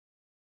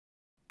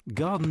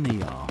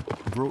Garden ER,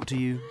 brought to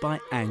you by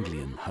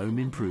Anglian Home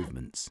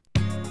Improvements.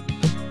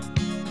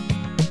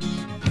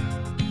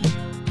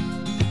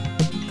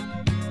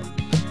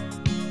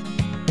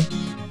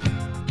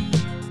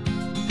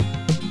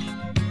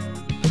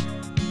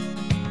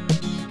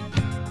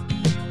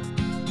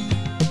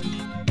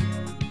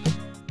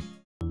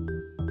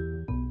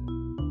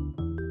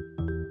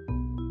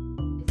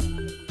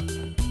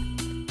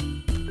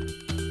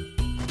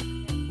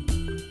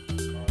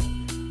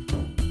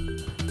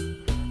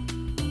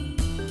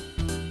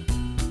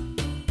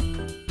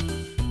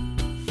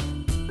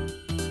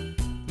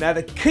 Now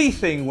the key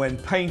thing when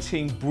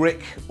painting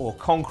brick or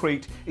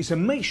concrete is to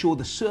make sure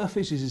the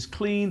surface is as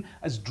clean,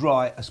 as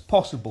dry as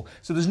possible,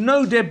 so there's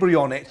no debris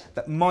on it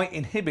that might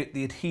inhibit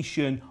the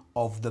adhesion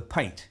of the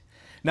paint.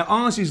 Now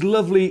ours is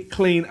lovely,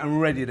 clean and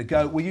ready to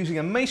go. We're using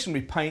a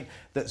masonry paint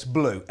that's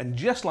blue, and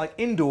just like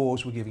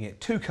indoors, we're giving it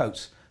 2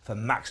 coats for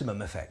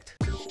maximum effect.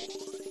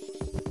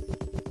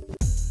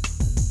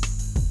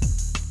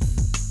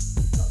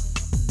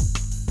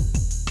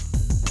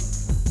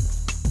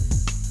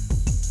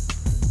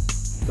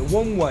 The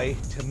one way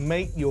to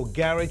make your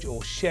garage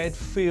or shed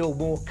feel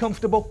more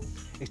comfortable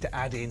is to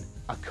add in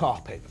a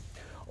carpet.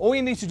 All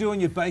you need to do on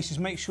your base is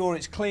make sure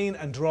it's clean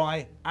and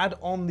dry, add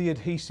on the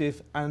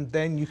adhesive, and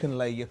then you can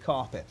lay your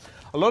carpet.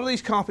 A lot of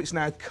these carpets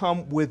now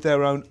come with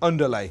their own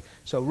underlay,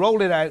 so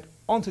roll it out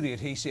onto the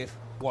adhesive,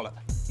 voila,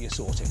 you're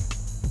sorted.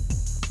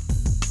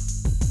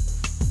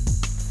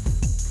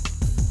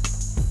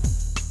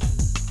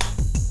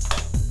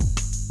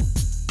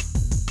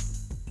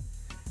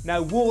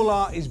 Now wall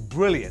art is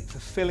brilliant for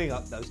filling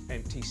up those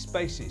empty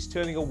spaces,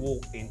 turning a wall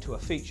into a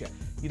feature.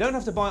 You don't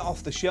have to buy it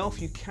off the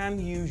shelf, you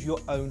can use your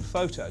own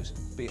photos,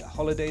 be it a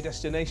holiday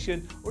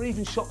destination or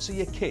even shots of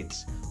your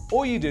kids.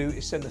 All you do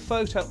is send the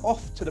photo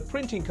off to the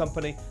printing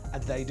company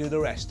and they do the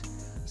rest.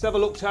 Let's have a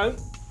look, Tone.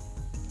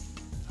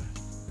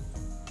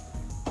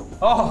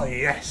 Oh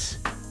yes,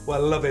 we're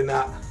loving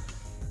that.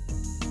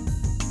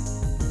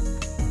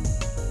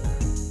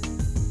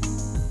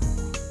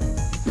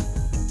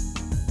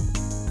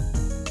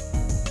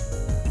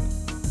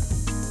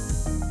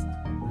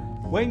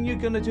 When you're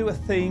going to do a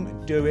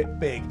theme, do it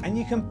big. And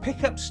you can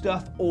pick up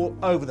stuff all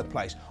over the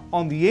place.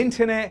 On the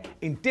internet,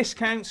 in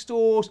discount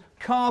stores,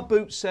 car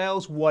boot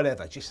sales,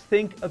 whatever. Just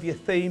think of your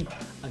theme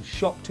and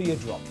shop till you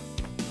drop.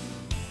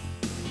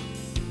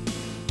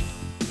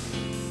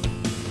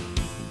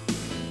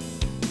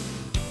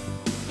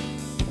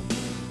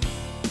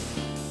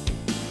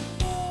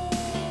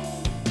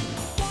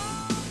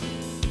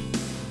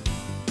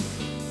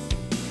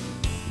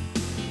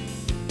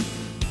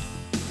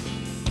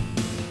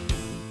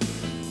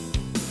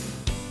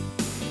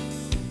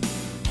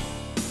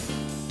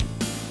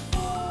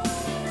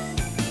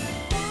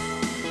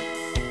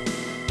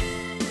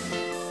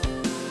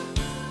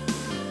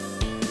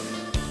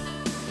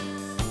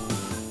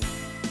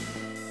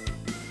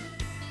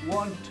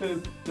 One,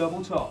 two,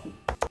 double top,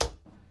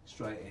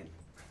 straight in.